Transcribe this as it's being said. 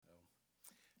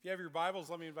If you have your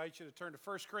Bibles, let me invite you to turn to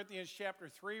 1 Corinthians chapter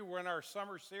 3. We're in our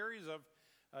summer series of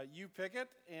You Pick It,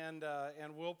 and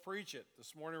we'll preach it.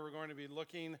 This morning we're going to be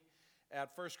looking at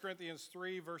 1 Corinthians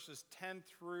 3, verses 10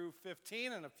 through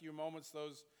 15. In a few moments,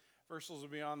 those verses will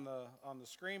be on the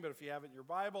screen, but if you have it in your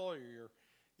Bible or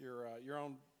your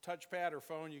own touchpad or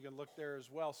phone, you can look there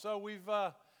as well. So we've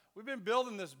been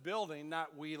building this building,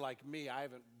 not we like me. I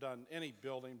haven't done any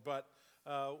building, but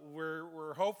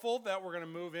we're hopeful that we're going to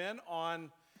move in on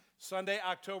Sunday,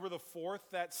 October the 4th.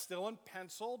 That's still in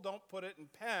pencil. Don't put it in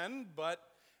pen, but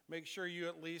make sure you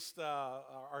at least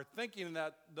are thinking in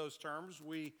those terms.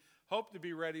 We hope to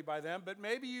be ready by then, but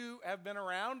maybe you have been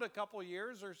around a couple of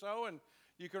years or so, and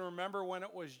you can remember when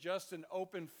it was just an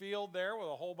open field there with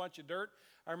a whole bunch of dirt.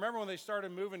 I remember when they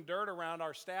started moving dirt around,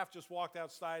 our staff just walked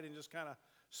outside and just kind of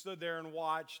stood there and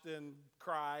watched and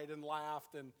cried and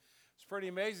laughed, and it's pretty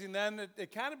amazing. Then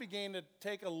it kind of began to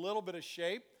take a little bit of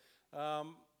shape.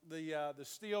 The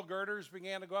steel girders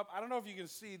began to go up. I don't know if you can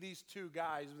see these two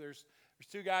guys. There's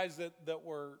two guys that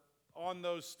were on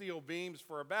those steel beams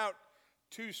for about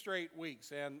 2 straight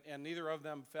weeks, and neither of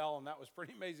them fell, and that was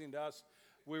pretty amazing to us.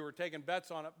 We were taking bets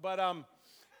on it. But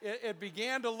it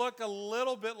began to look a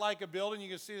little bit like a building. You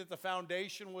can see that the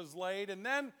foundation was laid, and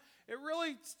then it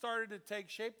really started to take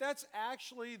shape. That's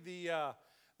actually the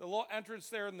little entrance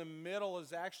there in the middle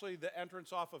is actually the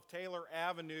entrance off of Taylor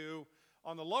Avenue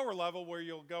on the lower level, where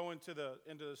you'll go into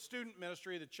the student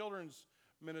ministry, the children's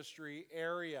ministry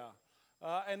area.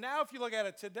 And now if you look at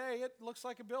it today, it looks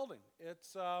like a building.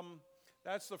 It's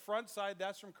that's the front side.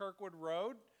 That's from Kirkwood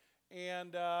Road.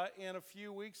 And in a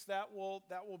few weeks, that will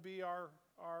be our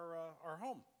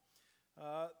home.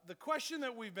 The question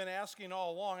that we've been asking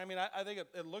all along, I mean, I think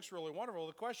it looks really wonderful.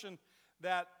 The question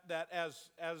that as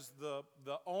the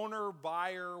owner,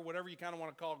 buyer, whatever you kind of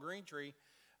want to call Green Tree,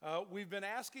 we've been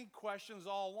asking questions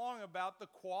all along about the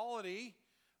quality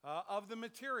of the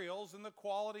materials and the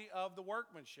quality of the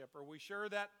workmanship. Are we sure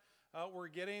that we're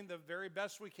getting the very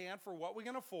best we can for what we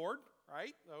can afford,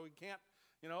 right? We can't,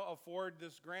 afford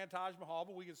this grand Taj Mahal,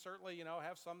 but we can certainly,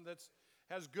 have something that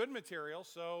has good materials.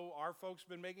 So our folks have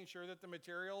been making sure that the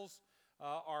materials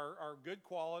are good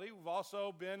quality. We've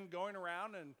also been going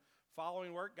around and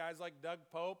following work, guys like Doug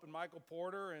Pope and Michael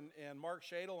Porter and Mark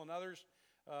Shadle and others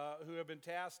who have been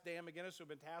tasked, Dan McGinnis, who have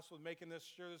been tasked with making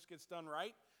sure this gets done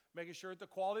right, making sure that the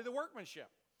quality of the workmanship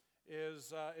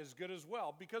is good as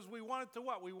well. Because we want it to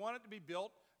what? We want it to be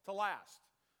built to last.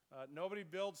 Nobody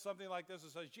builds something like this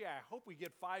and says, gee, I hope we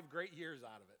get 5 great years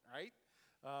out of it, right?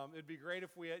 It'd be great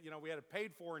if we had it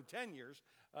paid for in 10 years.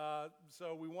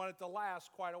 So we want it to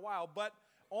last quite a while. But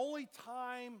only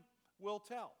time will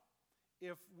tell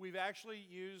if we've actually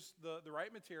used the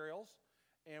right materials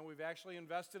and we've actually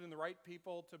invested in the right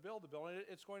people to build the building.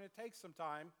 It's going to take some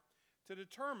time to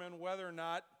determine whether or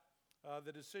not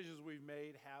the decisions we've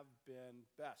made have been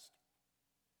best.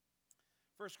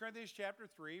 1 Corinthians chapter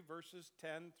 3, verses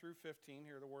 10 through 15,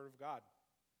 hear the word of God.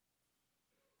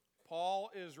 Paul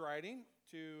is writing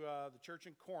to the church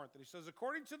in Corinth, and he says,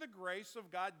 according to the grace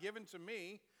of God given to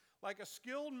me, like a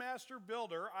skilled master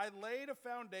builder, I laid a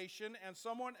foundation, and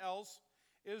someone else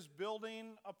is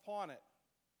building upon it.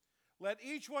 Let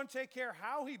each one take care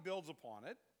how he builds upon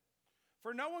it,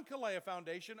 for no one can lay a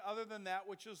foundation other than that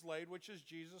which is laid, which is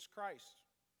Jesus Christ.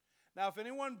 Now, if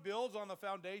anyone builds on the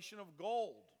foundation of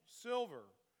gold, silver,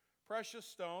 precious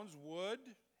stones, wood,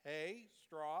 hay,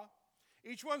 straw,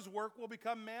 each one's work will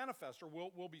become manifest, or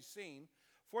will be seen,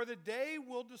 for the day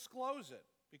will disclose it,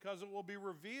 because it will be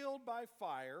revealed by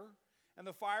fire, and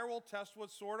the fire will test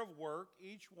what sort of work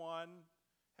each one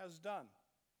has done.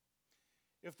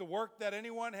 If the work that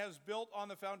anyone has built on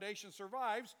the foundation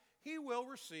survives, he will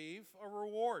receive a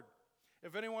reward.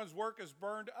 If anyone's work is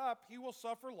burned up, he will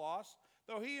suffer loss,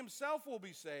 though he himself will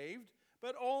be saved,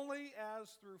 but only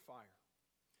as through fire.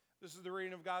 This is the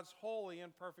reading of God's holy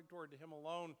and perfect word. To him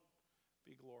alone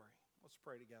be glory. Let's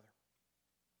pray together.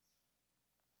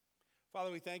 Father,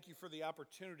 we thank you for the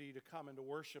opportunity to come and to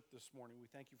worship this morning. We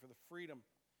thank you for the freedom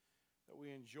that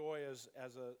we enjoy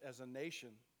as a nation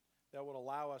that would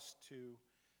allow us to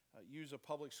use a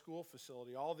public school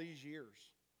facility all these years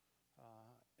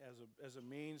as a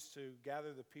means to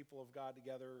gather the people of God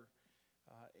together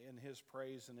in his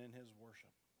praise and in his worship.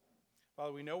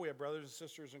 Father, we know we have brothers and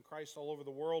sisters in Christ all over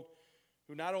the world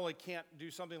who not only can't do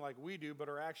something like we do, but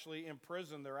are actually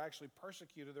imprisoned, they're actually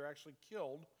persecuted, they're actually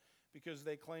killed because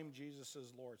they claim Jesus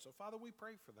as Lord. So, Father, we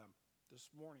pray for them this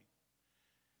morning.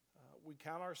 We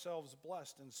count ourselves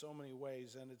blessed in so many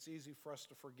ways, and it's easy for us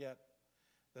to forget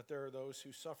that there are those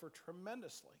who suffer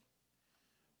tremendously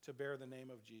to bear the name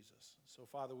of Jesus. So,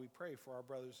 Father, we pray for our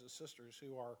brothers and sisters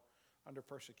who are under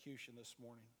persecution this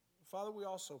morning. Father, we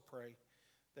also pray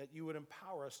that you would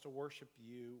empower us to worship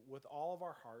you with all of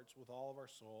our hearts, with all of our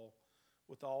soul,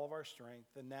 with all of our strength,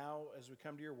 and now, as we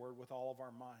come to your word, with all of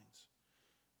our minds.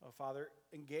 Father,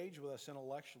 engage with us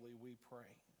intellectually, we pray.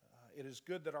 It is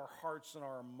good that our hearts and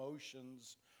our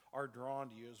emotions are drawn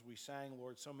to you. As we sang,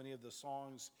 Lord, so many of the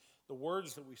songs, the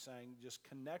words that we sang just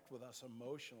connect with us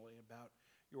emotionally about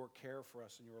your care for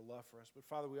us and your love for us. But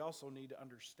Father, we also need to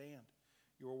understand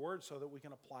your word so that we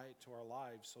can apply it to our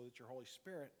lives, so that your Holy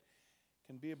Spirit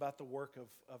can be about the work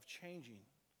of changing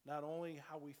not only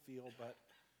how we feel, but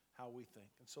how we think.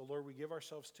 And so, Lord, we give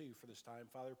ourselves to you for this time.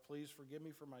 Father, please forgive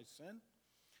me for my sin.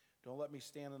 Don't let me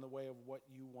stand in the way of what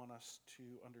you want us to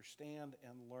understand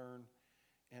and learn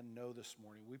and know this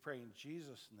morning. We pray in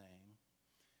Jesus' name,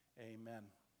 amen.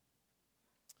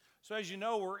 So as you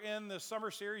know, we're in the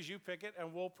summer series, You Pick It,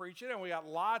 and we'll preach it. And we got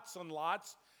lots and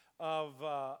lots of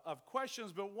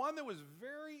questions. But one that was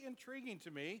very intriguing to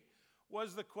me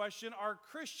was the question, are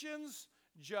Christians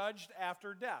judged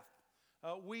after death?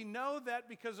 We know that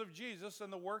because of Jesus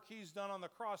and the work he's done on the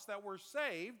cross that we're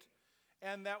saved,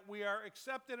 and that we are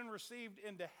accepted and received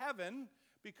into heaven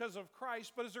because of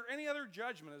Christ. But is there any other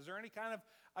judgment? Is there any kind of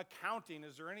accounting?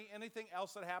 Is there anything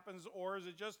else that happens? Or is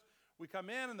it just we come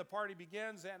in and the party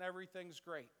begins and everything's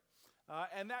great?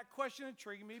 And that question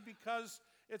intrigued me because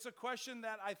it's a question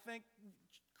that I think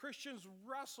Christians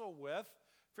wrestle with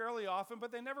fairly often,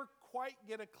 but they never quite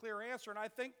get a clear answer. And I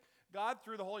think God,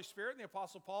 through the Holy Spirit and the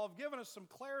Apostle Paul, have given us some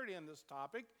clarity in this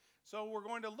topic. So we're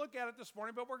going to look at it this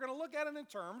morning, but we're going to look at it in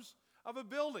terms of a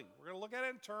building. We're going to look at it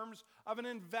in terms of an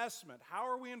investment. How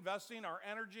are we investing our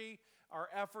energy, our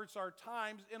efforts, our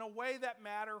times in a way that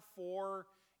matter for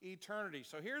eternity?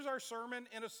 So here's our sermon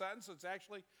in a sentence. It's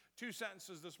actually 2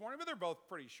 sentences this morning, but they're both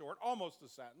pretty short, almost a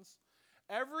sentence.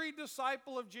 Every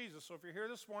disciple of Jesus, so if you're here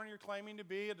this morning, you're claiming to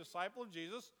be a disciple of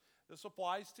Jesus, this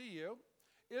applies to you,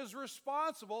 is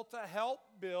responsible to help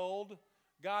build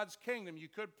God's kingdom. You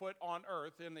could put on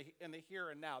earth in the here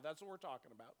and now. That's what we're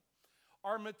talking about.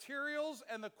 Our materials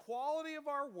and the quality of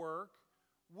our work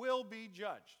will be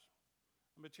judged.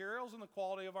 The materials and the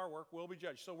quality of our work will be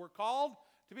judged. So we're called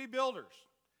to be builders.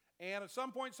 And at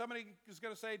some point, somebody is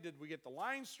going to say, did we get the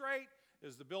line straight?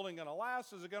 Is the building going to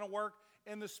last? Is it going to work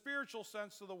in the spiritual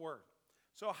sense of the word?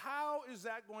 So how is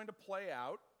that going to play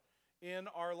out in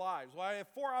our lives? Well, I have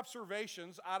 4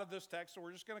 observations out of this text, so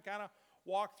we're just going to kind of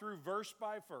walk through verse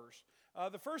by verse.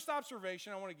 The first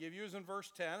observation I want to give you is in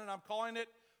verse 10, and I'm calling it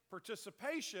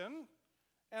participation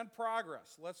and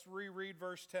progress. Let's reread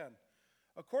verse 10.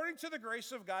 According to the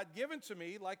grace of God given to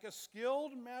me, like a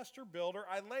skilled master builder,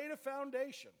 I laid a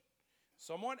foundation.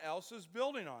 Someone else is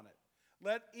building on it.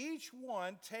 Let each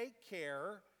one take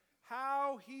care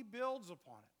how he builds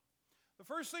upon it. The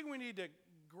first thing we need to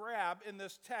grab in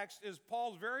this text is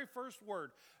Paul's very first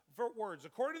words,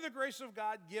 according to the grace of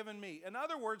God given me. In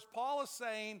other words, Paul is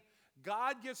saying,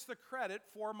 God gets the credit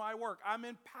for my work. I'm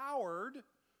empowered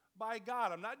by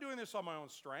God. I'm not doing this on my own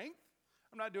strength.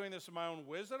 I'm not doing this in my own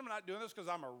wisdom. I'm not doing this because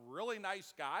I'm a really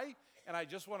nice guy and I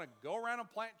just want to go around and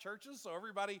plant churches so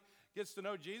everybody gets to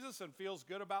know Jesus and feels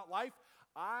good about life.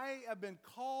 I have been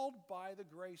called by the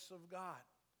grace of God.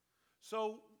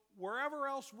 So wherever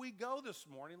else we go this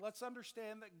morning, let's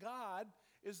understand that God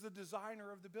is the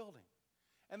designer of the building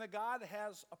and that God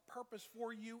has a purpose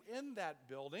for you in that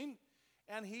building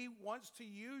and he wants to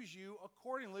use you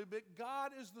accordingly, but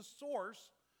God is the source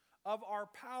of our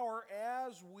power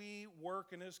as we work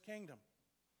in his kingdom.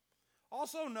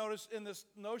 Also notice in this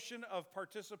notion of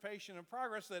participation and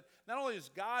progress that not only is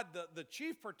God the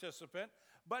chief participant,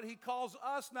 but he calls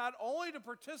us not only to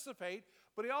participate,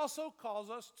 but he also calls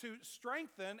us to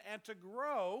strengthen and to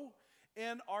grow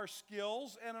in our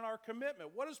skills and in our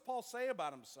commitment. What does Paul say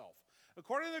about himself?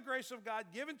 According to the grace of God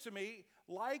given to me,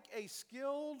 like a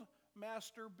skilled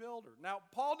master builder. Now,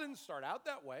 Paul didn't start out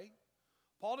that way.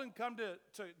 Paul didn't come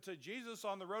to Jesus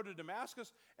on the road to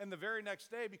Damascus and the very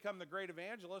next day become the great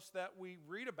evangelist that we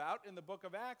read about in the book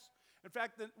of Acts. In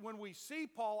fact, when we see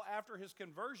Paul after his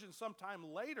conversion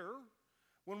sometime later,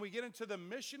 when we get into the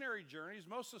missionary journeys,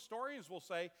 most historians will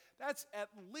say that's at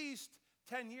least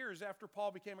 10 years after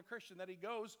Paul became a Christian that he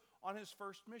goes on his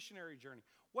first missionary journey.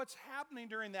 What's happening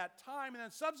during that time, and then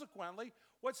subsequently,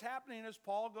 what's happening as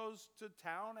Paul goes to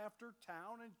town after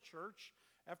town and church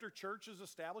after church is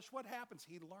established, what happens?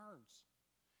 He learns.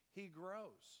 He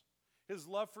grows. His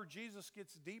love for Jesus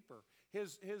gets deeper.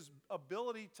 His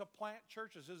ability to plant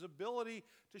churches, his ability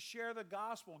to share the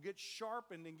gospel gets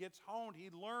sharpened and gets honed. He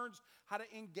learns how to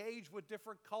engage with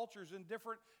different cultures and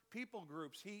different people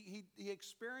groups. He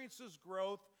experiences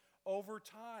growth over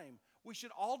time. We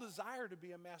should all desire to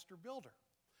be a master builder.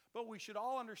 But we should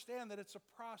all understand that it's a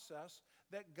process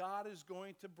that God is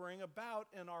going to bring about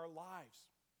in our lives.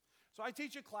 So I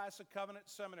teach a class at Covenant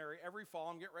Seminary every fall.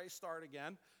 I'm getting ready to start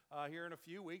again here in a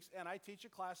few weeks. And I teach a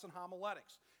class in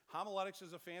homiletics. Homiletics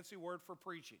is a fancy word for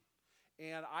preaching.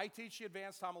 And I teach the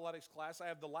advanced homiletics class. I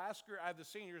have the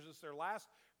seniors. It's their last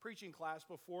preaching class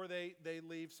before they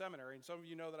leave seminary. And some of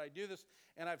you know that I do this.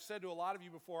 And I've said to a lot of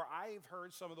you before, I've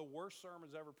heard some of the worst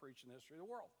sermons ever preached in the history of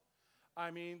the world. I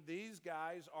mean, these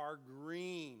guys are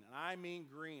green, and I mean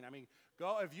green. I mean,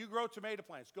 if you grow tomato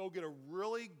plants, go get a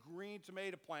really green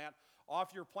tomato plant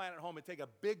off your plant at home and take a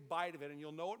big bite of it, and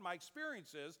you'll know what my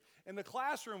experience is in the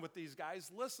classroom with these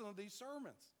guys. Listen to these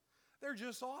sermons. They're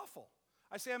just awful.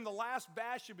 I say I'm the last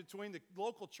bastion between the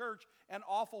local church and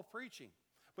awful preaching.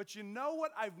 But you know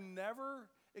what I've never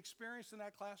experienced in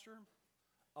that classroom?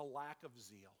 A lack of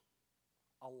zeal,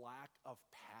 a lack of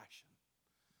passion,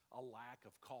 a lack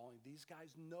of calling. These guys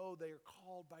know they are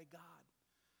called by God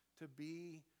to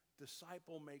be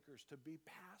disciple makers, to be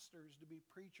pastors, to be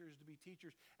preachers, to be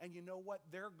teachers. And you know what?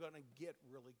 They're going to get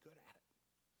really good at it.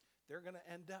 They're going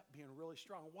to end up being really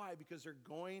strong. Why? Because they're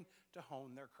going to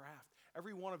hone their craft.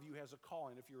 Every one of you has a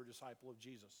calling if you're a disciple of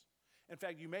Jesus. In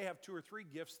fact, you may have 2 or 3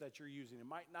 gifts that you're using. It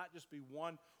might not just be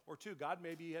 1 or 2. God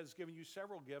maybe has given you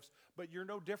several gifts, but you're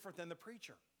no different than the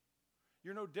preacher.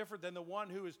 You're no different than the one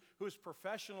who is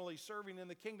professionally serving in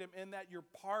the kingdom, in that you're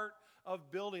part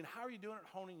of building. How are you doing at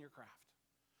honing your craft?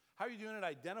 How are you doing at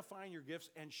identifying your gifts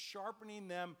and sharpening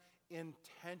them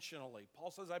intentionally? Paul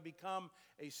says, I become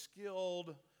a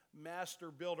skilled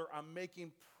master builder. I'm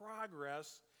making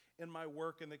progress in my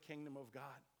work in the kingdom of God.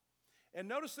 And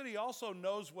notice that he also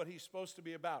knows what he's supposed to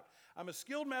be about. I'm a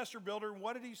skilled master builder.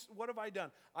 What have I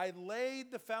done? I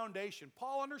laid the foundation.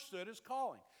 Paul understood his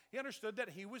calling. He understood that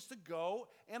he was to go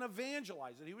and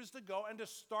evangelize, that he was to go and to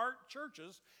start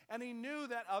churches, and he knew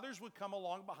that others would come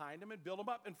along behind him and build them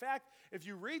up. In fact, if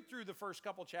you read through the first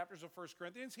couple chapters of 1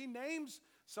 Corinthians, he names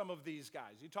some of these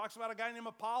guys. He talks about a guy named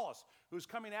Apollos who's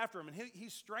coming after him, and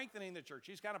he's strengthening the church.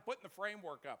 He's kind of putting the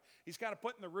framework up. He's kind of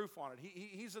putting the roof on it.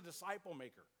 He's a disciple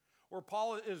maker, where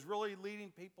Paul is really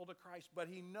leading people to Christ, but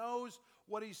he knows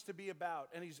what he's to be about,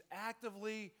 and he's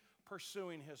actively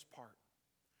pursuing his part.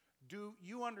 Do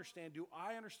you understand? Do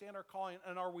I understand our calling?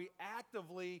 And are we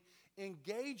actively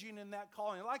engaging in that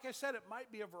calling? Like I said, it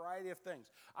might be a variety of things.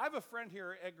 I have a friend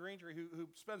here at Green Tree who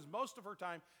spends most of her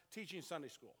time teaching Sunday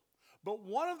school. But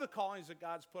one of the callings that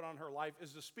God's put on her life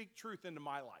is to speak truth into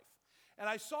my life. And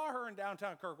I saw her in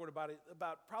downtown Kirkwood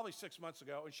about probably 6 months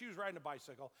ago, and she was riding a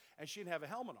bicycle, and she didn't have a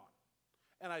helmet on.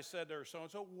 And I said to her,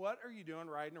 so-and-so, what are you doing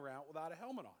riding around without a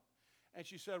helmet on? And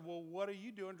she said, well, what are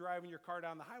you doing driving your car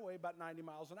down the highway about 90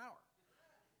 miles an hour?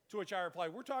 To which I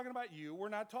replied, we're talking about you. We're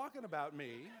not talking about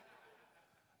me.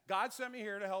 God sent me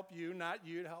here to help you, not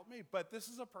you to help me. But this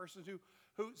is a person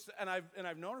and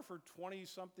I've known her for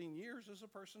 20-something years, as a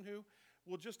person who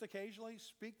will just occasionally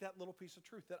speak that little piece of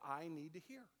truth that I need to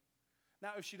hear.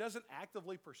 Now, if she doesn't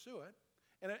actively pursue it,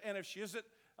 and if she isn't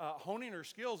honing her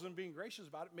skills and being gracious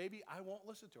about it, maybe I won't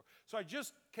listen to her. So I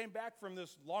just came back from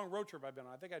this long road trip I've been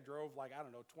on. I think I drove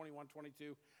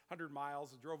 2,200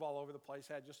 miles. I drove all over the place,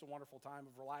 had just a wonderful time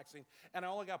of relaxing, and I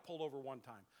only got pulled over one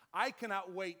time. I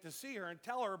cannot wait to see her and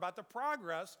tell her about the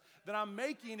progress that I'm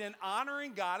making in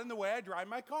honoring God in the way I drive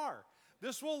my car.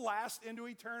 This will last into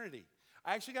eternity.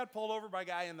 I actually got pulled over by a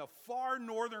guy in the far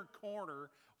northwestern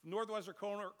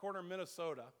corner of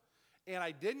Minnesota. And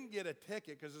I didn't get a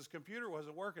ticket because his computer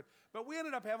wasn't working. But we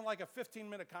ended up having like a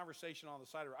 15-minute conversation on the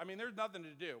side of the road. I mean, there's nothing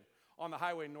to do on the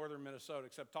highway in northern Minnesota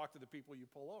except talk to the people you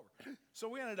pull over. So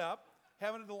we ended up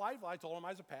having a delightful. I told him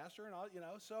I was a pastor, and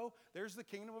so there's the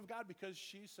kingdom of God, because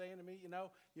she's saying to me,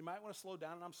 you might want to slow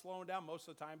down, and I'm slowing down most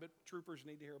of the time, but troopers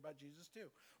need to hear about Jesus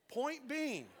too. Point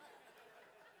being,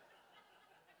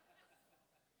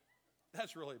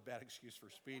 that's really a bad excuse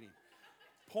for speeding.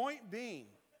 Point being,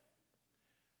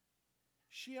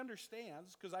 she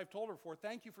understands, because I've told her before,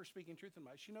 thank you for speaking truth in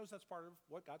my life. She knows that's part of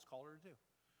what God's called her to do.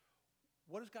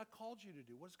 What has God called you to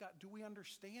do? Do we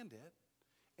understand it?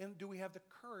 And do we have the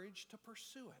courage to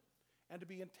pursue it? And to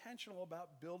be intentional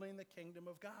about building the kingdom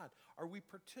of God? Are we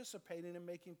participating in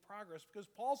making progress? Because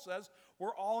Paul says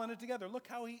we're all in it together. Look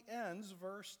how he ends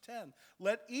verse 10.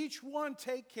 Let each one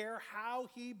take care how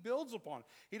he builds upon it.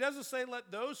 He doesn't say let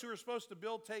those who are supposed to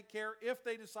build take care if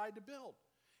they decide to build.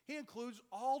 He includes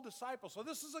all disciples. So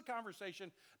this is a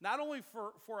conversation not only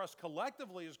for us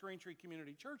collectively as Green Tree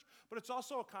Community Church, but it's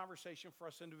also a conversation for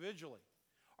us individually.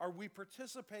 Are we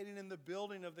participating in the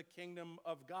building of the kingdom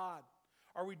of God?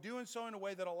 Are we doing so in a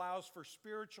way that allows for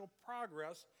spiritual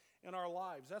progress in our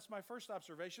lives? That's my first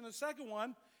observation. The second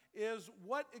one is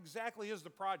what exactly is the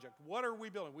project? What are we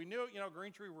building? We knew,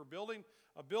 Green Tree, we're building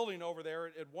a building over there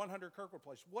at 100 Kirkwood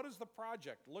Place. What is the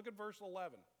project? Look at verse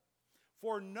 11.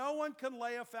 For no one can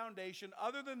lay a foundation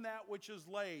other than that which is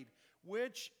laid,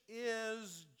 which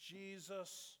is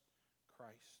Jesus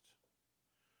Christ.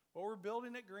 What we're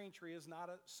building at Green Tree is not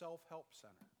a self-help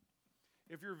center.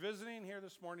 If you're visiting here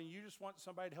this morning, you just want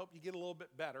somebody to help you get a little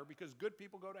bit better because good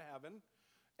people go to heaven.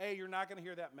 A, you're not going to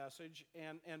hear that message,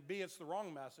 and B, it's the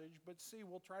wrong message, but C,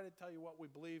 we'll try to tell you what we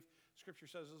believe Scripture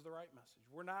says is the right message.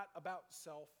 We're not about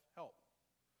self-help.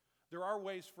 There are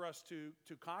ways for us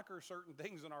to conquer certain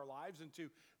things in our lives and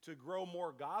to grow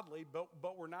more godly,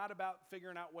 but we're not about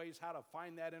figuring out ways how to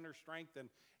find that inner strength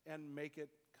and make it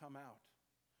come out.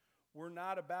 We're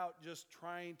not about just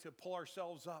trying to pull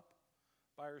ourselves up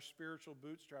by our spiritual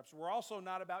bootstraps. We're also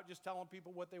not about just telling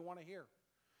people what they want to hear.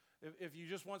 If you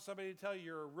just want somebody to tell you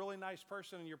you're a really nice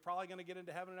person and you're probably going to get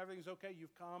into heaven and everything's okay,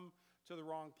 you've come to the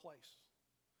wrong place.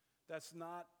 That's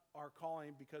not our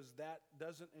calling because that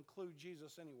doesn't include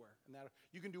Jesus anywhere. And that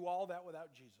you can do all that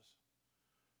without Jesus.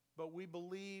 But we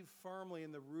believe firmly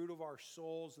in the root of our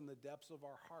souls and the depths of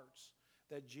our hearts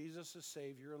that Jesus is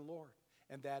Savior and Lord.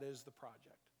 And that is the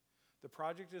project. The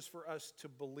project is for us to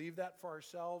believe that for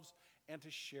ourselves and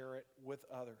to share it with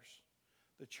others.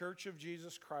 The Church of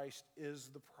Jesus Christ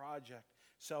is the project.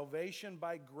 Salvation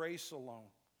by grace alone,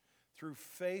 through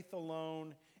faith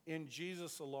alone, in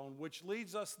Jesus alone, which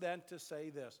leads us then to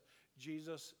say this: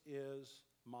 Jesus is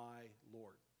my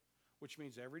Lord. Which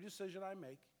means every decision I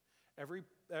make,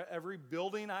 every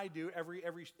building I do,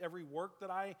 every work that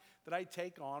I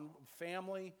take on,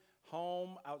 family,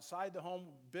 home, outside the home,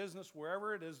 business,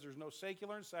 wherever it is, there's no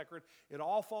secular and sacred. It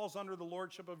all falls under the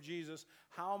lordship of Jesus.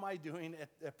 How am I doing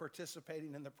at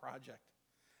participating in the project?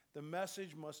 The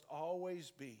message must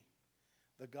always be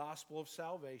the gospel of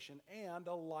salvation and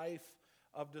a life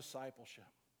of discipleship.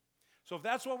 So if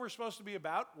that's what we're supposed to be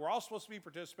about, we're all supposed to be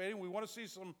participating. We want to see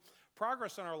some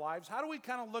progress in our lives. How do we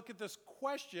kind of look at this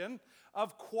question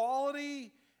of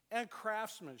quality and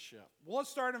craftsmanship? Well, let's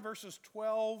start in verses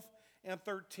 12 and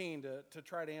 13 to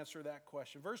try to answer that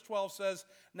question. Verse 12 says,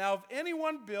 "Now if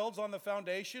anyone builds on the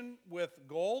foundation with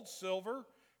gold, silver,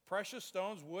 precious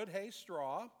stones, wood, hay,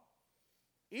 straw,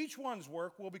 each one's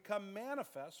work will become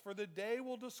manifest, for the day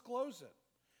will disclose it,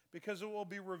 because it will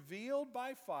be revealed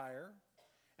by fire,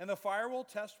 and the fire will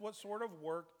test what sort of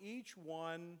work each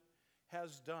one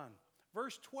has done."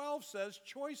 Verse 12 says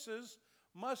choices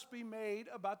must be made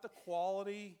about the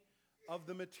quality of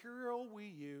the material we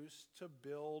use to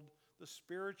build the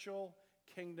spiritual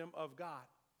kingdom of God.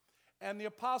 And the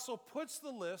apostle puts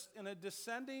the list in a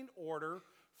descending order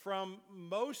from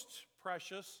most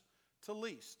precious to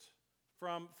least.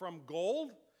 From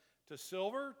gold to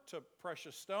silver to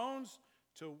precious stones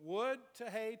to wood to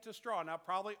hay to straw. Now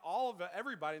probably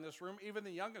everybody in this room, even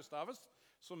the youngest of us,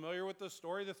 is familiar with the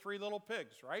story of the three little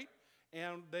pigs, right?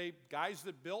 And the guys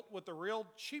that built with the real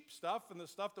cheap stuff and the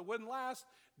stuff that wouldn't last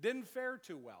didn't fare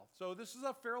too well. So this is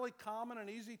a fairly common and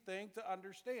easy thing to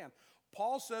understand.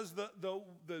 Paul says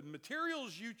the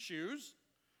materials you choose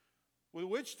with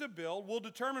which to build will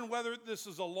determine whether this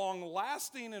is a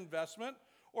long-lasting investment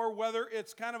or whether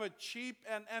it's kind of a cheap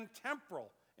and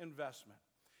temporal investment.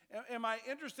 Am I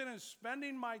interested in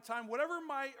spending my time, whatever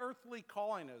my earthly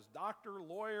calling is, doctor,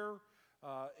 lawyer,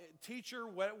 teacher,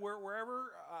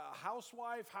 wherever,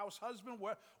 housewife, house husband,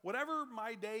 whatever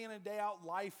my day in and day out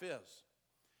life is.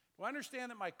 Do I understand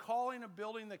that my calling of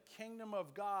building the kingdom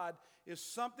of God is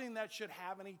something that should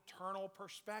have an eternal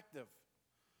perspective?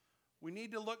 We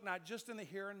need to look not just in the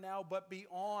here and now, but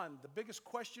beyond. The biggest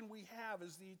question we have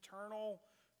is the eternal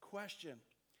question.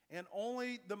 And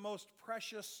only the most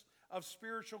precious of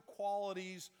spiritual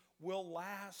qualities will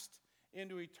last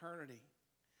into eternity.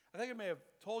 I think I may have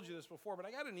told you this before, but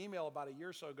I got an email about a year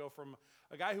or so ago from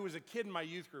a guy who was a kid in my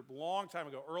youth group a long time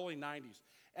ago, early 90s.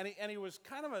 And he was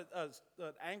kind of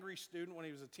an angry student when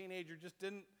he was a teenager, just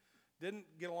didn't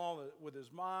get along with his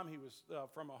mom. He was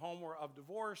from a home of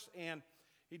divorce, and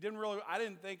I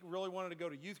didn't think really wanted to go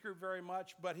to youth group very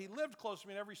much, but he lived close to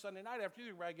me, and every Sunday night after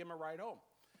youth group, I'd give him a ride home.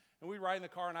 And we'd ride in the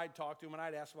car, and I'd talk to him, and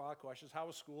I'd ask him a lot of questions. How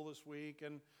was school this week?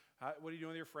 And what are you doing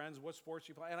with your friends? What sports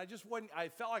do you play? And I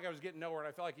felt like I was getting nowhere, and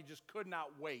I felt like he just could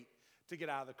not wait to get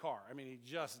out of the car. I mean, he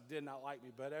just did not like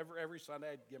me. But every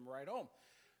Sunday, I'd give him a ride home.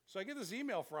 So I get this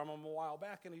email from him a while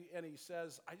back, and he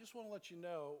says, "I just want to let you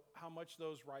know how much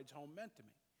those rides home meant to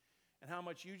me, and how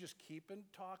much you just keeping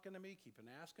talking to me, keeping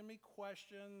asking me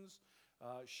questions,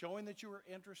 showing that you were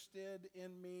interested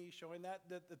in me, showing that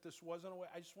this wasn't a way.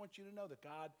 I just want you to know that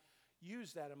God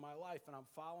used that in my life, and I'm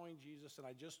following Jesus, and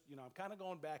I'm kind of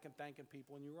going back and thanking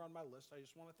people, and you were on my list. I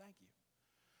just want to thank you."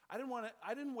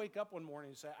 I didn't wake up one morning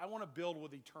and say, I want to build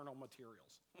with eternal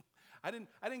materials. I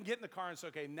didn't get in the car and say,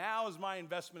 okay, now is my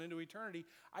investment into eternity.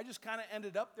 I just kind of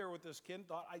ended up there with this kid and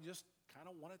thought, I just kind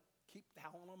of want to keep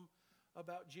telling them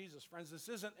about Jesus. Friends, this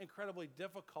isn't incredibly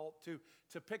difficult to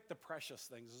pick the precious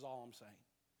things, is all I'm saying.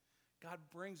 God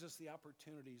brings us the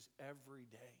opportunities every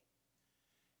day.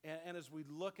 And as we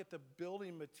look at the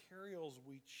building materials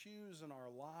we choose in our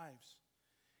lives,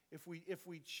 if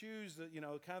we choose the,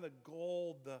 kind of the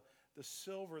gold, the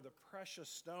silver, the precious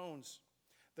stones,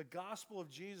 the gospel of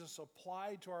Jesus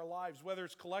applied to our lives, whether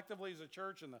it's collectively as a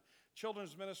church in the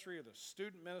children's ministry or the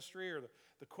student ministry or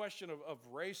the question of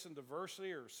race and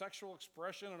diversity or sexual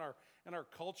expression in our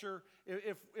culture,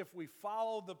 if we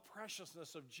follow the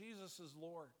preciousness of Jesus as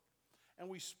Lord and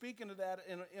we speak into that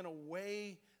in a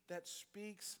way that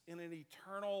speaks in an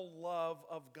eternal love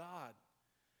of God,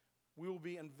 we will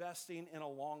be investing in a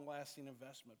long-lasting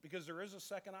investment because there is a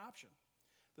second option.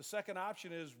 The second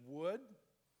option is wood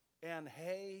and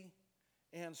hay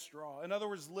and straw. In other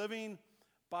words, living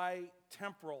by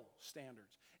temporal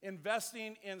standards,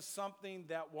 investing in something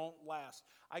that won't last.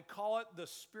 I call it the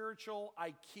spiritual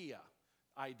IKEA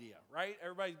idea, right?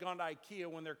 Everybody's gone to IKEA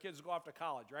when their kids go off to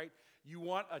college, right? You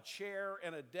want a chair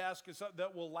and a desk and something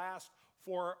that will last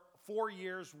for 4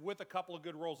 years with a couple of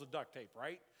good rolls of duct tape,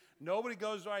 right? Nobody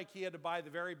goes to IKEA to buy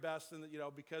the very best,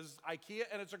 because IKEA,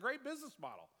 and it's a great business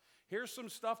model. Here's some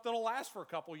stuff that'll last for a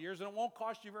couple of years and it won't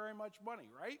cost you very much money,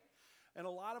 right? And a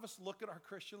lot of us look at our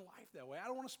Christian life that way. I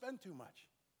don't want to spend too much.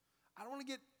 I don't want to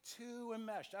get too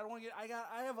enmeshed.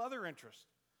 I have other interests.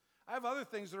 I have other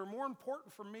things that are more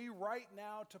important for me right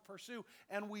now to pursue,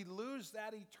 and we lose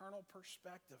that eternal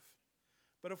perspective.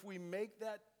 But if we make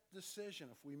that decision,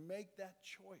 if we make that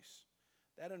choice,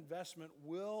 that investment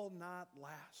will not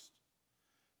last.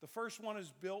 The first one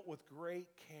is built with great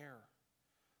care.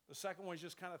 The second one is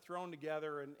just kind of thrown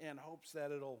together in hopes that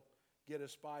it'll get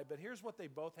us by. But here's what they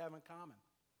both have in common.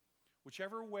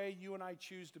 Whichever way you and I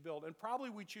choose to build, and probably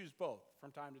we choose both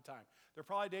from time to time. There are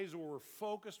probably days where we're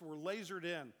focused, we're lasered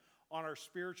in on our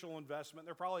spiritual investment.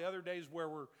 There are probably other days where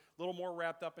we're a little more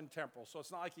wrapped up in temporal. So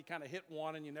it's not like you kind of hit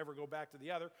one and you never go back to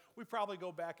the other. We probably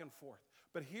go back and forth.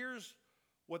 But here's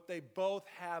what they both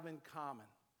have in common.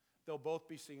 They'll both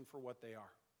be seen for what they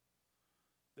are.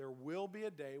 There will be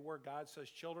a day where God says,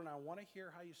 children, I want to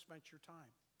hear how you spent your time.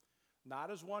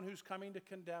 Not as one who's coming to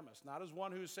condemn us. Not as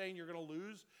one who's saying you're going to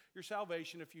lose your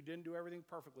salvation if you didn't do everything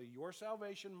perfectly. Your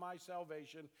salvation, my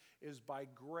salvation, is by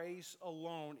grace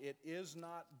alone. It is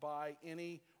not by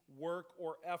any work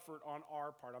or effort on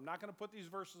our part. I'm not going to put these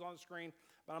verses on the screen,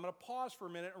 but I'm going to pause for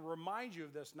a minute and remind you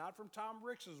of this, not from Tom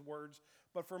Ricks' words,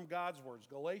 but from God's words.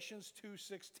 Galatians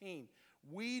 2:16.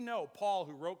 We know, Paul,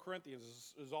 who wrote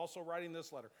Corinthians, is also writing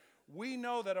this letter. We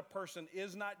know that a person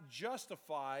is not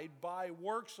justified by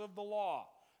works of the law.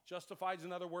 Justified is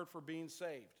another word for being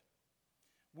saved.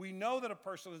 We know that a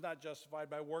person is not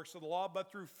justified by works of the law,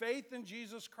 but through faith in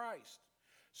Jesus Christ.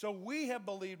 So we have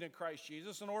believed in Christ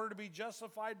Jesus in order to be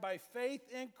justified by faith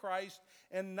in Christ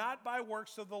and not by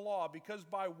works of the law, because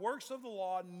by works of the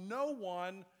law no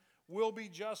one will be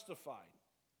justified.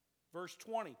 Verse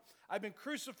 20, I've been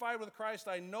crucified with Christ,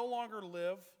 I no longer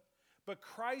live, but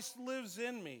Christ lives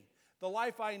in me. The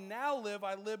life I now live,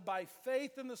 I live by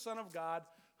faith in the Son of God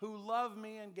who loved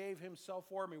me and gave himself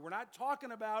for me. We're not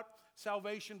talking about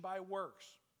salvation by works.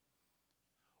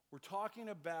 We're talking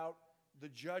about the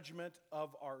judgment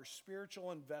of our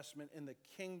spiritual investment in the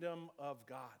kingdom of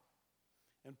God.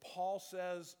 And Paul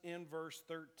says in verse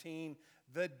 13,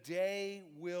 the day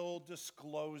will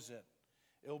disclose it.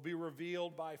 It will be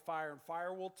revealed by fire, and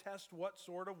fire will test what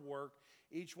sort of work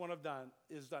each one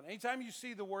is done. Anytime you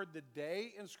see the word the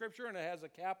day in Scripture and it has a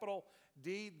capital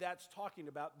D, that's talking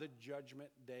about the judgment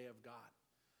day of God.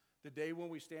 The day when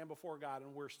we stand before God,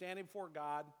 and we're standing before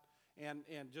God, and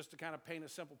just to kind of paint a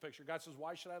simple picture, God says,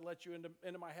 why should I let you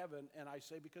into my heaven? And I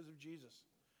say, because of Jesus,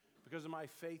 because of my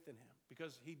faith in him,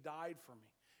 because he died for me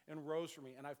and rose for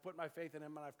me, and I've put my faith in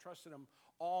him and I've trusted him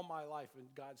all my life. And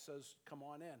God says, come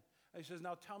on in. And he says,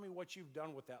 now tell me what you've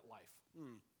done with that life.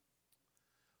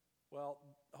 Well,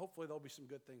 hopefully there'll be some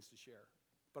good things to share.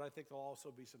 But I think there'll also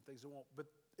be some things that won't. But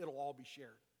it'll all be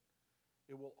shared.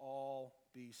 It will all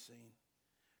be seen.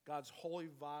 God's holy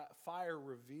fire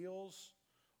reveals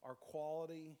our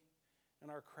quality and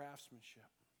our craftsmanship.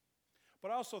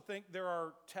 But I also think there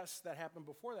are tests that happen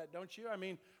before that, don't you? I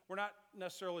mean, we're not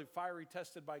necessarily fiery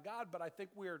tested by God, but I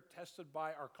think we are tested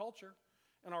by our culture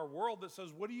and our world that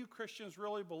says, what do you Christians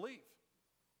really believe?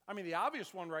 I mean, the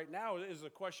obvious one right now is the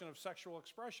question of sexual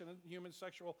expression and human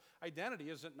sexual identity,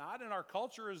 is it not? And our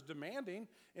culture is demanding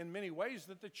in many ways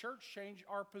that the church change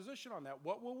our position on that.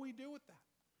 What will we do with that?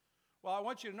 Well, I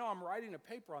want you to know I'm writing a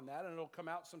paper on that, and it'll come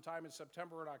out sometime in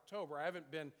September and October. I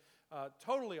haven't been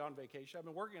totally on vacation. I've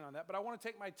been working on that, but I want to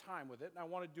take my time with it, and I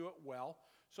want to do it well.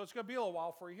 So it's going to be a little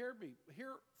while before you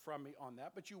hear from me on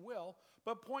that, but you will.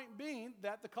 But point being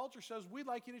that the culture says, we'd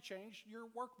like you to change your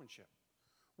workmanship.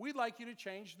 We'd like you to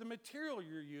change the material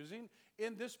you're using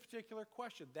in this particular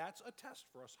question. That's a test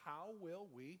for us. How will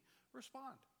we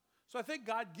respond? So I think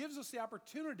God gives us the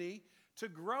opportunity to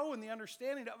grow in the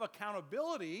understanding of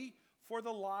accountability for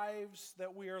the lives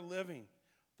that we are living.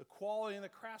 The quality and the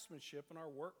craftsmanship in our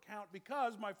work count,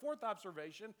 because my fourth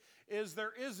observation is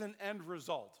there is an end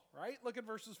result, right? Look at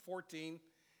verses 14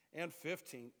 and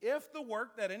 15. If the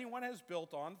work that anyone has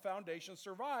built on foundation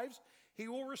survives, he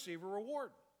will receive a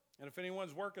reward. And if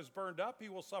anyone's work is burned up, he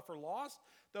will suffer loss,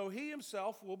 though he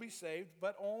himself will be saved,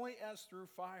 but only as through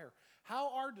fire.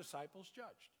 How are disciples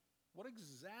judged? What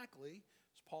exactly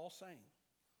is Paul saying?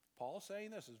 Paul is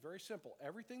saying this is very simple.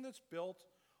 Everything that's built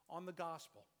on the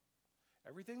gospel,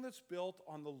 everything that's built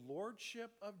on the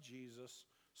lordship of Jesus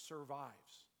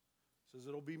survives. It says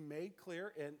it'll be made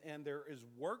clear, and there is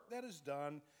work that is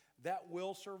done that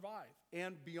will survive.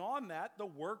 And beyond that, the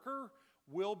worker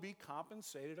will be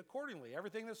compensated accordingly.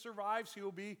 Everything that survives, he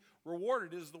will be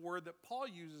rewarded, is the word that Paul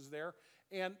uses there.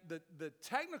 And the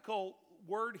technical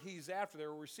word he's after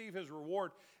there, receive his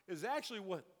reward, is actually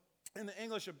what, in the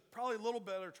English, probably a little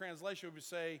better translation would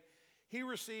say, he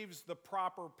receives the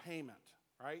proper payment,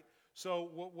 right? So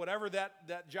whatever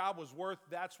that job was worth,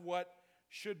 that's what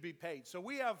should be paid. So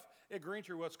we have at Green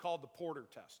Tree what's called the Porter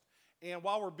test. And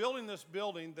while we're building this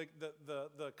building,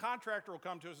 the contractor will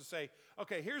come to us and say,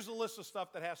 okay, here's the list of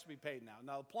stuff that has to be paid now.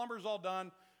 Now, the plumber's all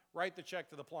done, write the check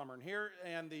to the plumber.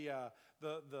 And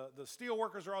the steel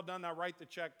workers are all done, now write the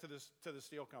check to the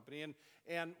steel company.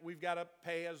 And we've got to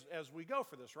pay as we go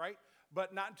for this, right?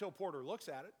 But not until Porter looks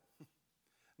at it.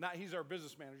 He's our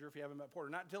business manager, if you haven't met Porter.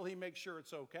 Not until he makes sure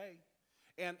it's okay.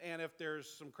 And if there's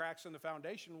some cracks in the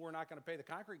foundation, we're not going to pay the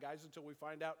concrete guys until we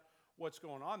find out what's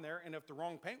going on there. And if the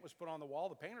wrong paint was put on the wall,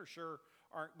 the painters sure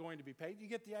aren't going to be paid. You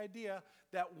get the idea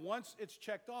that once it's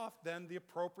checked off, then the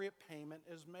appropriate payment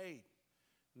is made.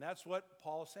 And that's what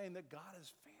Paul is saying, that God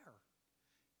is fair.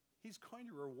 He's going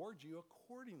to reward you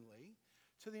accordingly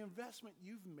to the investment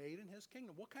you've made in his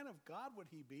kingdom. What kind of God would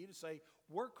he be to say,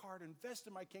 work hard, invest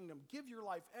in my kingdom, give your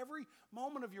life, every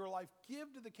moment of your life,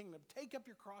 give to the kingdom, take up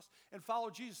your cross and follow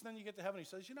Jesus. Then you get to heaven, he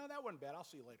says, that wasn't bad, I'll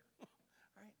see you later.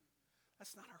 Right?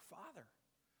 That's not our Father.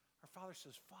 Our Father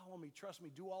says, follow me, trust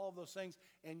me, do all of those things,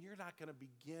 and you're not going to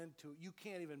begin to, you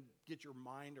can't even get your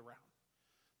mind around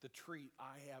the treat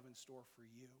I have in store for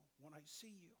you when I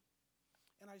see you.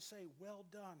 And I say, well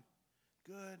done,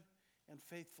 good and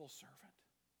faithful servant.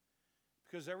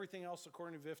 Because everything else,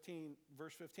 according to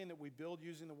verse 15, that we build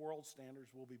using the world's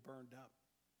standards will be burned up.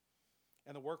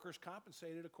 And the worker's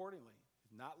compensated accordingly.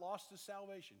 Not lost his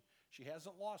salvation. She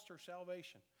hasn't lost her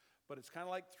salvation. But it's kind of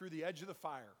like through the edge of the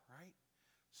fire, right?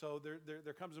 So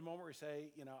there comes a moment where you say,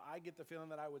 I get the feeling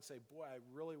that I would say, boy, I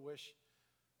really wish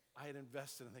I had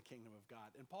invested in the kingdom of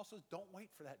God. And Paul says, don't wait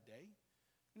for that day.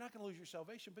 You're not going to lose your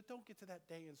salvation, but don't get to that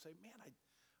day and say, man,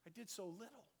 I did so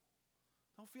little.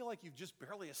 Don't feel like you've just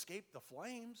barely escaped the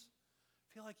flames.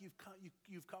 Feel like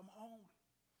you've come home.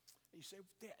 And you say,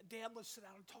 Dad, let's sit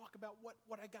down and talk about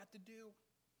what I got to do.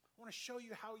 I want to show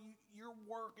you how your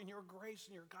work and your grace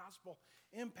and your gospel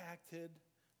impacted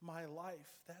my life.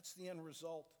 That's the end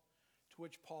result to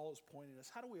which Paul is pointing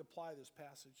us. How do we apply this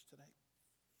passage today?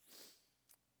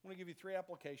 I want to give you 3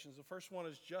 applications. The first one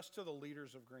is just to the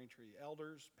leaders of Green Tree,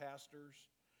 elders, pastors,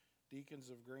 deacons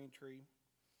of Green Tree.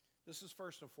 This is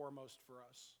first and foremost for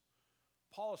us.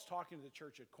 Paul is talking to the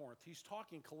church at Corinth. He's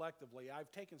talking collectively.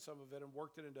 I've taken some of it and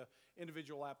worked it into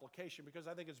individual application because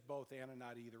I think it's both and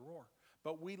not either or.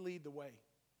 But we lead the way.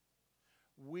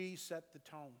 We set the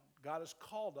tone. God has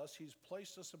called us. He's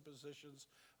placed us in positions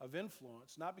of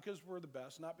influence, not because we're the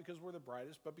best, not because we're the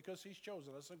brightest, but because he's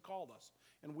chosen us and called us.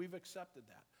 And we've accepted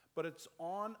that. But it's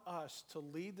on us to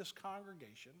lead this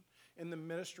congregation in the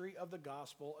ministry of the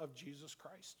gospel of Jesus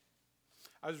Christ.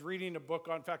 I was reading a book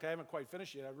in fact, I haven't quite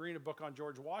finished yet. I'm reading a book on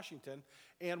George Washington.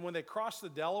 And when they crossed the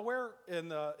Delaware in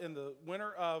the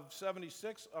winter of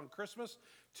 76 on Christmas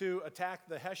to attack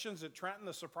the Hessians at Trenton,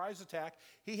 the surprise attack,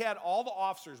 he had all the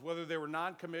officers, whether they were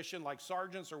non-commissioned like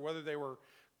sergeants or whether they were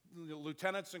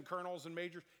lieutenants and colonels and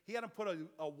majors, he had them put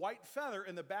a white feather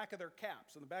in the back of their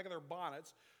caps, in the back of their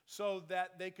bonnets, so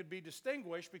that they could be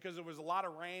distinguished because there was a lot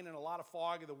of rain and a lot of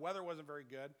fog and the weather wasn't very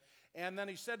good. And then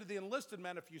he said to the enlisted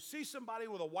men, if you see somebody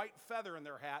with a white feather in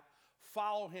their hat,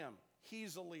 follow him.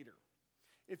 He's a leader.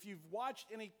 If you've watched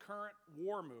any current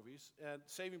war movies, and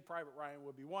Saving Private Ryan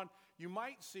would be one, you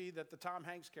might see that the Tom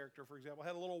Hanks character, for example,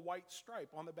 had a little white stripe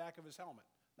on the back of his helmet.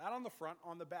 Not on the front,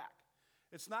 on the back.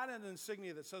 It's not an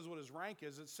insignia that says what his rank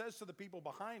is. It says to the people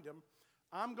behind him,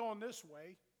 I'm going this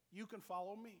way, you can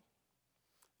follow me.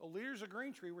 The leaders of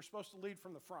Green Tree were supposed to lead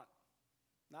from the front,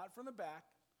 not from the back.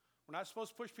 We're not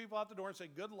supposed to push people out the door and say,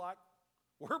 good luck.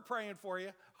 We're praying for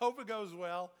you. Hope it goes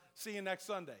well. See you next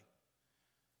Sunday.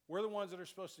 We're the ones that are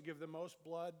supposed to give the most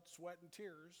blood, sweat, and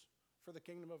tears for the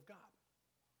kingdom of God.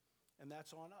 And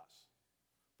that's on us.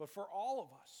 But for all of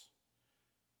us,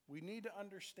 we need to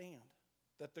understand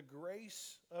that the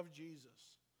grace of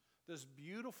Jesus, this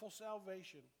beautiful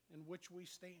salvation in which we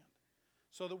stand,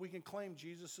 so that we can claim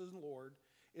Jesus as Lord,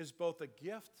 is both a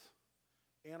gift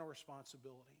and a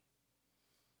responsibility.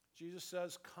 Jesus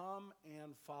says, come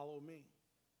and follow me.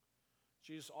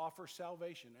 Jesus offers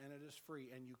salvation, and it is free,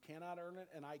 and you cannot earn it,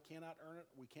 and I cannot earn it.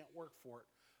 We can't work for it.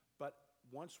 But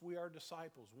once we are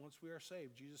disciples, once we are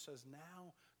saved, Jesus says,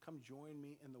 now come join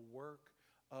me in the work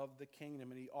of the kingdom.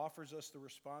 And he offers us the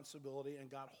responsibility, and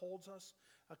God holds us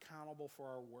accountable for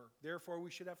our work. Therefore,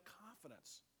 we should have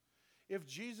confidence. If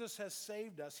Jesus has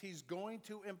saved us, he's going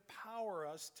to empower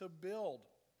us to build.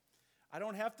 I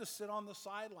don't have to sit on the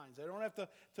sidelines. I don't have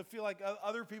to feel like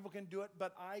other people can do it,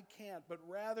 but I can't. But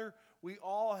rather, we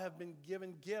all have been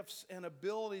given gifts and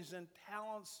abilities and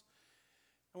talents,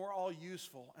 and we're all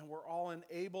useful, and we're all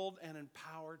enabled and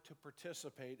empowered to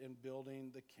participate in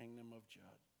building the kingdom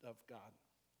of God.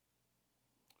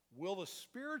 Will the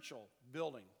spiritual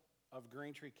building of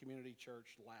Green Tree Community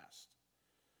Church last?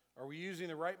 Are we using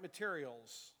the right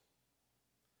materials,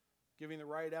 giving the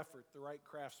right effort, the right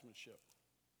craftsmanship?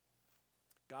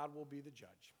 God will be the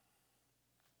judge.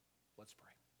 Let's pray.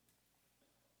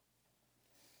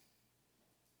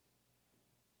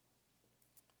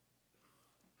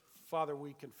 Father,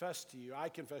 we confess to you, I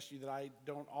confess to you that I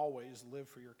don't always live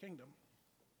for your kingdom,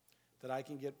 that I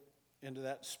can get into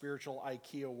that spiritual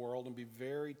IKEA world and be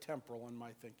very temporal in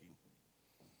my thinking.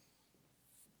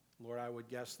 Lord, I would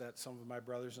guess that some of my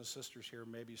brothers and sisters here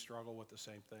maybe struggle with the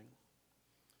same thing.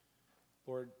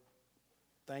 Lord,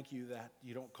 thank you that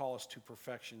you don't call us to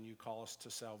perfection, you call us to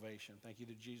salvation. Thank you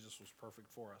that Jesus was perfect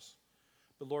for us.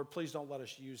 But Lord, please don't let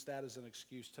us use that as an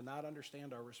excuse to not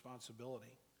understand our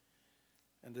responsibility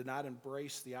and to not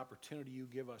embrace the opportunity you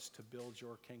give us to build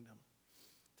your kingdom,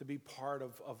 to be part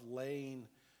of laying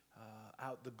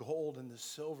out the gold and the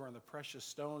silver and the precious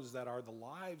stones that are the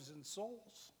lives and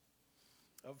souls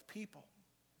of people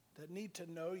that need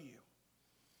to know you,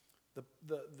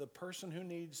 the person who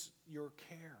needs your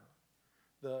care,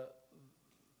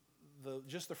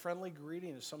 just the friendly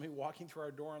greeting of somebody walking through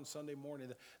our door on Sunday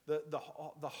morning, the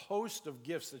host of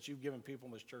gifts that you've given people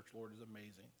in this church, Lord, is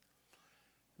amazing.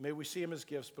 May we see them as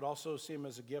gifts, but also see them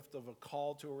as a gift of a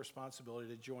call to a responsibility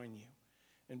to join you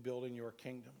in building your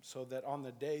kingdom, so that on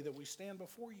the day that we stand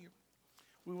before you,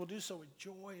 we will do so with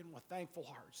joy and with thankful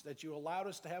hearts that you allowed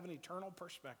us to have an eternal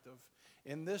perspective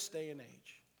in this day and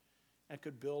age and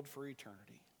could build for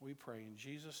eternity. We pray in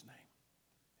Jesus'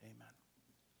 name. Amen.